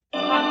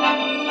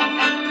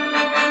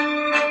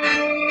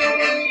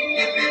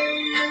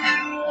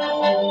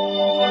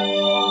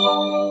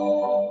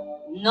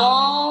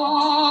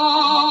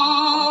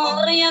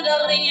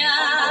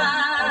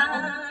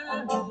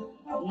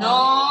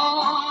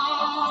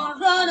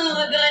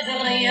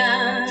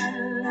rien,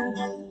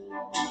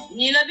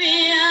 ni le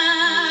bien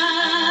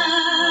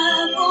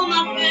qu'on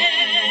m'a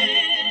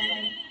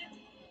fait,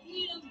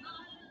 ni le mal.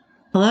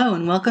 Hello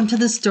and welcome to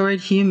The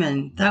Storied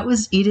Human. That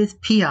was Edith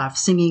Piaf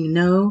singing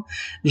No,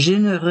 je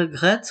ne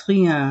regrette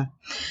rien.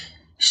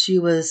 She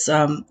was,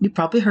 you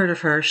probably heard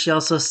of her. She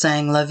also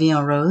sang La Vie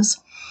en Rose.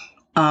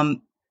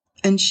 And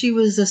she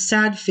was a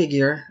sad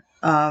figure.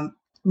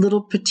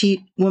 Little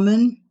petite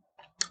woman,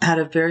 had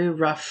a very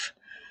rough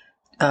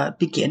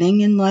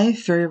beginning in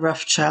life, very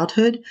rough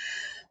childhood.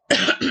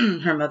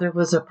 Her mother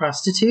was a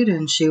prostitute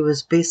and she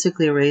was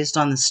basically raised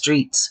on the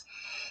streets.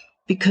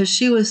 Because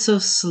she was so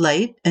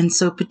slight and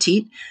so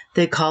petite,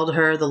 they called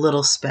her the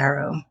Little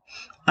Sparrow.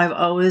 I've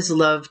always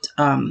loved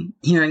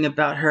hearing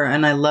about her,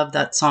 and I love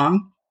that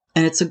song.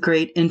 And it's a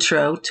great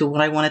intro to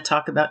what I want to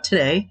talk about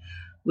today,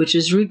 which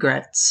is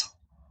regrets.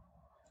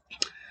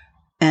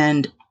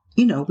 And,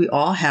 you know, we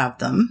all have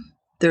them.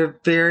 They're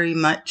very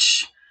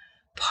much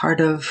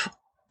part of,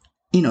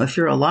 you know, if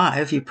you're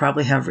alive, you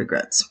probably have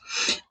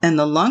regrets. And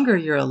the longer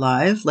you're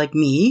alive, like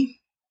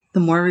me, the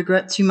more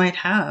regrets you might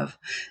have.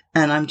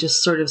 And I'm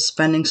just sort of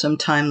spending some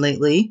time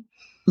lately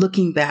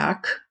looking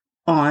back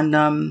on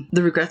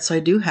the regrets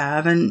I do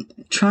have and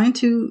trying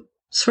to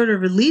sort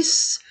of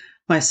release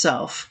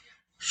myself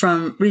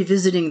from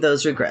revisiting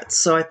those regrets.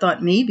 So I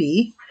thought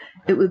maybe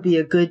it would be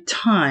a good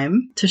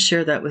time to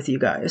share that with you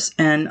guys.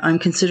 And I'm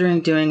considering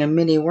doing a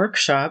mini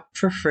workshop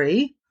for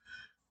free.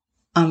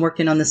 I'm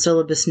working on the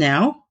syllabus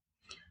now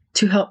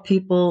to help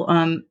people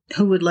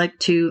who would like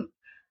to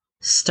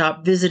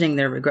stop visiting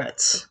their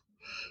regrets.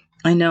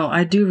 I know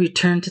I do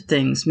return to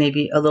things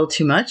maybe a little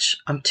too much.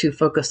 I'm too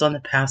focused on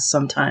the past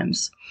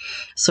sometimes.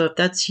 So if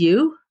that's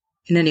you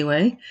in any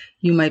way,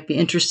 you might be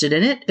interested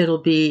in it. I'll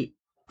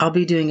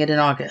be doing it in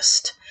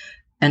August,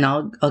 and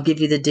I'll give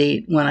you the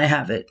date when I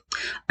have it.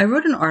 I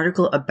wrote an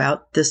article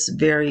about this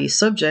very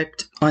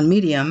subject on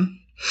Medium.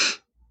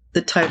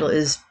 The title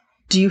is,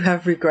 Do You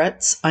Have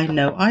Regrets? I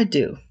Know I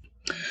Do.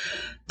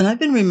 And I've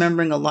been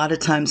remembering a lot of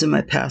times in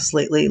my past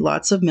lately,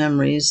 lots of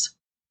memories.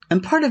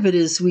 And part of it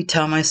is we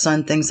tell my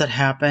son things that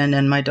happened,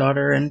 and my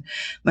daughter and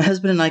my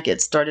husband and I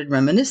get started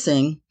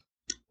reminiscing.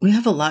 We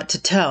have a lot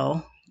to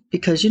tell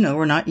because, you know,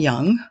 we're not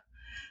young.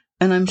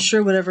 And I'm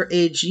sure whatever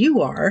age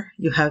you are,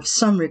 you have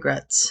some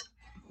regrets.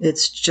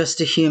 It's just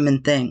a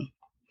human thing.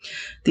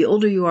 The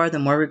older you are, the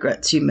more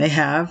regrets you may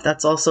have.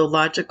 That's also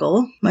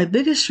logical. My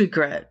biggest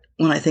regret,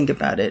 when I think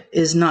about it,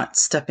 is not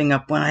stepping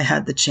up when I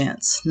had the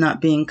chance, not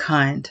being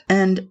kind.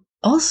 And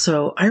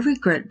also, I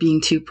regret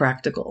being too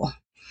practical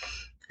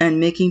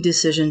and making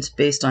decisions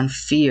based on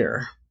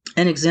fear.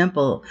 An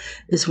example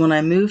is when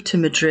I moved to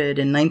Madrid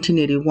in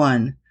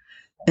 1981,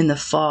 in the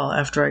fall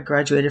after I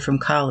graduated from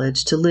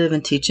college, to live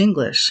and teach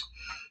English.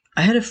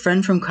 I had a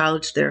friend from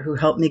college there who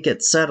helped me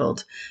get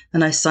settled,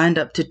 and I signed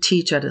up to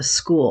teach at a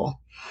school.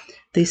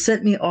 They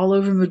sent me all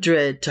over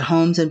Madrid to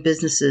homes and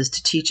businesses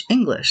to teach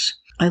English.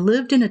 I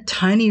lived in a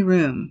tiny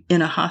room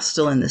in a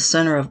hostel in the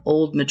center of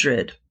old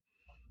Madrid.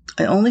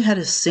 I only had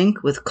a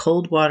sink with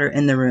cold water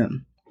in the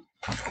room.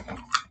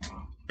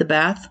 The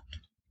bath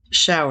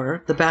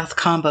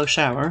combo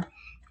shower,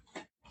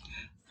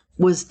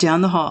 was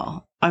down the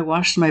hall. I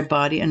washed my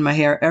body and my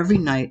hair every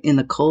night in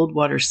the cold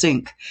water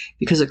sink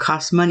because it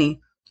cost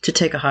money to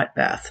take a hot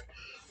bath,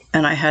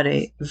 and I had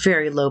a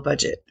very low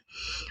budget.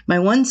 My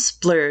one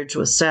splurge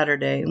was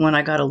Saturday when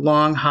I got a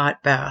long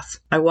hot bath.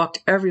 I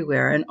walked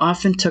everywhere and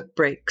often took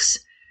breaks,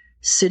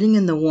 sitting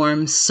in the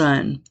warm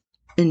sun,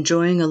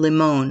 enjoying a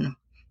limon,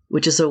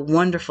 which is a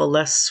wonderful,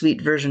 less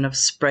sweet version of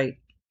Sprite.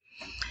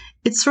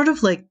 It's sort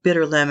of like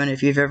bitter lemon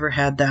if you've ever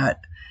had that.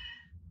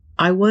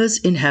 I was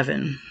in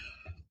heaven.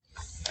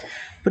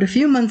 But a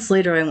few months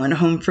later, I went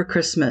home for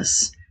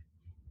Christmas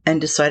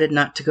and decided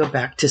not to go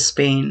back to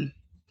Spain.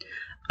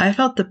 I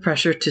felt the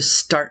pressure to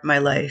start my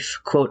life,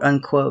 quote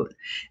unquote,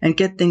 and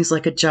get things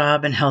like a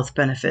job and health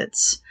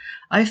benefits.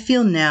 I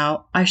feel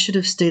now I should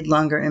have stayed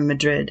longer in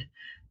Madrid.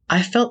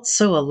 I felt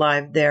so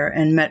alive there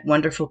and met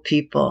wonderful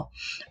people.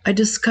 I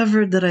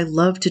discovered that I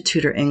loved to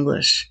tutor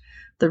English.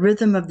 The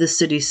rhythm of the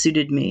city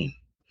suited me.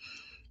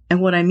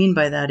 And what I mean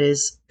by that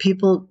is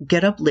people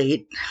get up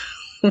late,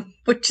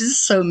 which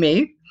is so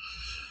me.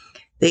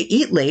 They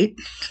eat late,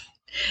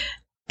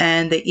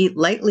 and they eat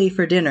lightly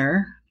for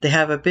dinner. They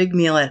have a big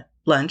meal at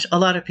lunch. A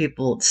lot of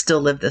people still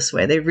live this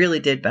way. They really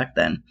did back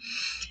then.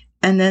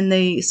 And then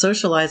they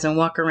socialize and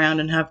walk around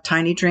and have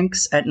tiny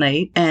drinks at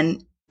night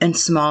and a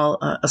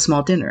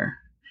small dinner.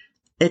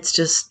 It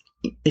just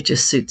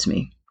suits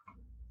me.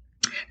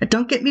 Now,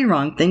 don't get me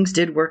wrong. Things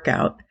did work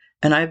out,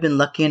 and I've been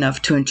lucky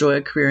enough to enjoy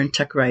a career in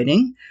tech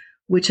writing,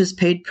 which has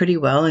paid pretty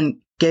well and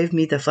gave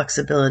me the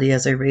flexibility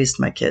as I raised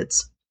my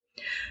kids.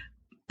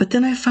 But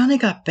then I finally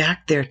got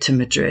back there to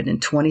Madrid in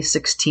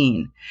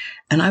 2016,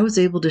 and I was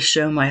able to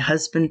show my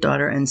husband,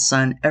 daughter, and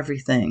son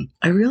everything.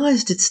 I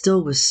realized it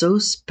still was so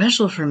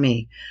special for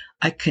me.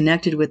 I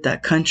connected with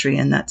that country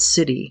and that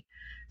city.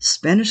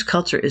 Spanish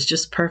culture is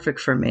just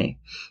perfect for me.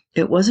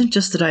 It wasn't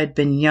just that I had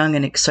been young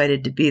and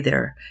excited to be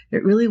there.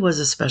 It really was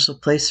a special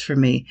place for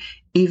me,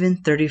 even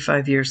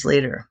 35 years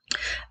later.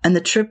 And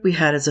the trip we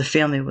had as a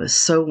family was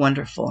so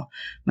wonderful.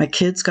 My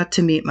kids got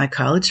to meet my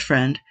college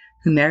friend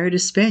who married a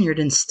Spaniard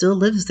and still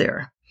lives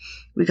there.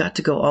 We got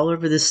to go all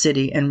over the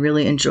city and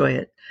really enjoy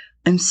it.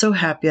 I'm so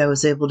happy I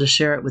was able to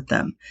share it with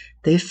them.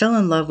 They fell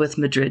in love with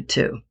Madrid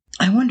too.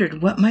 I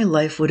wondered what my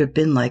life would have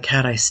been like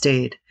had I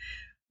stayed.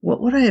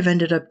 What would I have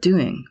ended up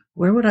doing?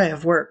 Where would I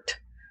have worked?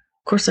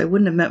 Of course, I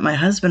wouldn't have met my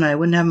husband. I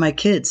wouldn't have my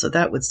kids, so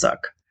that would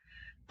suck.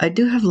 I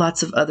do have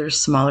lots of other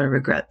smaller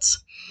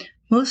regrets.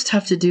 Most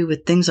have to do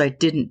with things I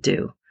didn't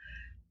do.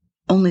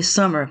 Only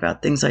some are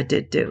about things I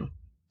did do.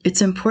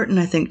 It's important,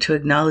 I think, to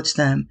acknowledge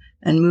them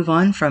and move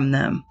on from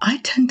them. I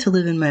tend to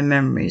live in my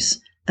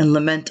memories and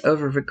lament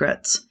over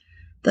regrets.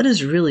 That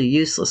is really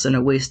useless and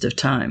a waste of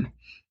time.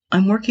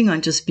 I'm working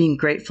on just being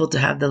grateful to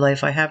have the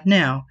life I have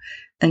now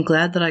and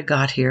glad that I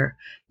got here,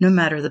 no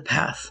matter the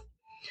path.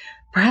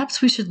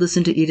 Perhaps we should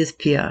listen to Edith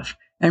Piaf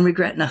and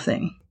regret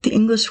nothing. The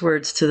English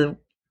words to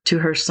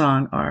her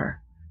song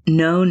are,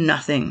 "Know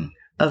nothing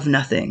of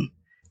nothing.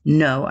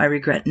 No, I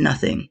regret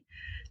nothing.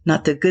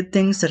 Not the good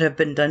things that have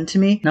been done to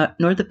me,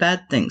 nor the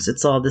bad things.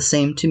 It's all the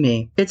same to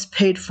me. It's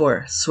paid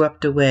for,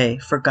 swept away,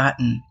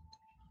 forgotten.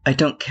 I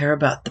don't care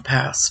about the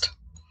past.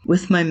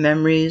 With my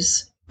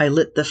memories, I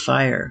lit the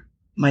fire.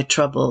 My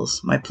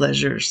troubles, my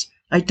pleasures,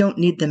 I don't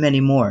need them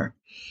anymore.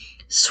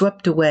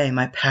 Swept away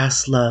my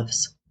past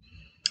loves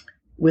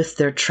with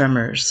their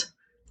tremors.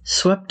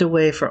 Swept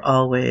away for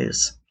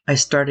always. I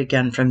start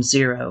again from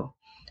zero.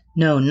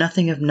 No,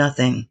 nothing of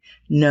nothing.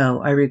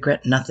 No, I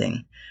regret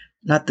nothing.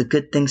 Not the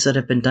good things that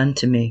have been done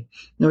to me,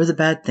 nor the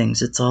bad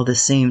things. It's all the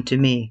same to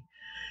me.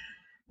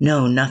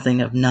 No,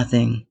 nothing of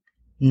nothing.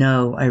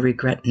 No, I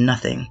regret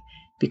nothing.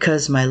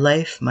 Because my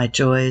life, my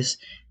joys,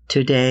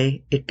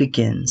 today it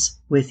begins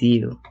with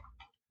you."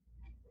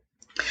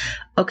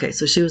 Okay,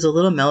 so she was a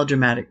little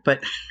melodramatic,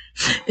 but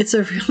it's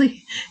a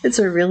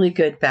really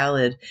good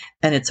ballad,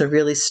 and it's a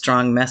really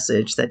strong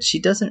message that she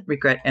doesn't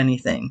regret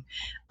anything.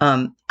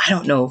 I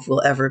don't know if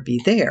we'll ever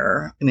be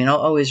there. I mean, I'll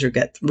always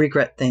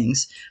regret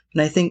things,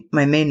 but I think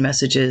my main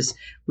message is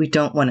we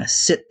don't want to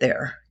sit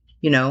there.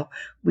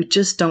 We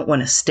just don't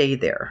want to stay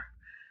there.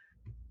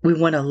 We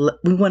want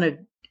to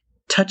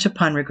touch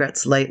upon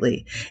regrets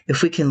lightly.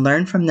 If we can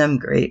learn from them,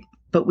 great.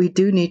 But we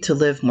do need to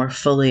live more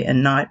fully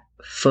and not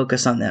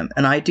focus on them.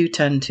 And I do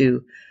tend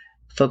to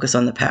focus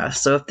on the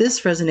past. So if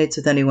this resonates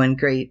with anyone,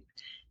 great.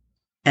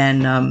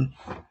 And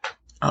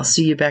I'll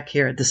see you back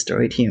here at The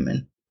Storied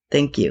Human.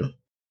 Thank you.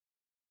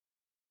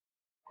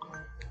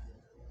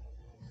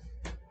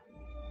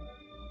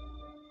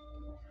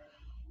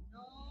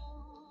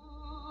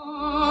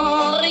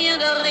 Rien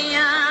de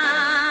rien.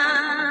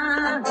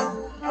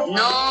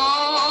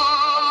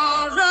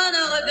 Non, je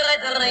ne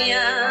regrette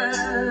rien.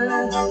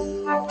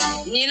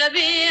 Ni le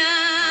bien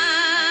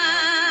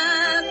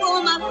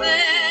qu'on m'a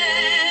fait,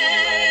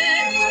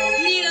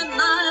 ni le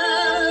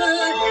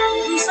mal,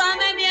 tout ça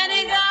m'est bien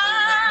égal.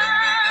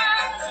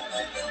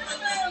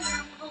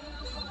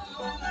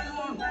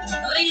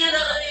 Rien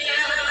de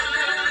rien.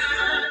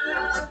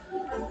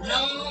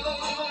 Non,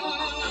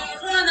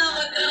 je ne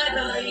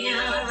regrette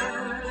rien.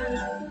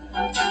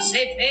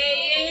 C'est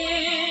payé.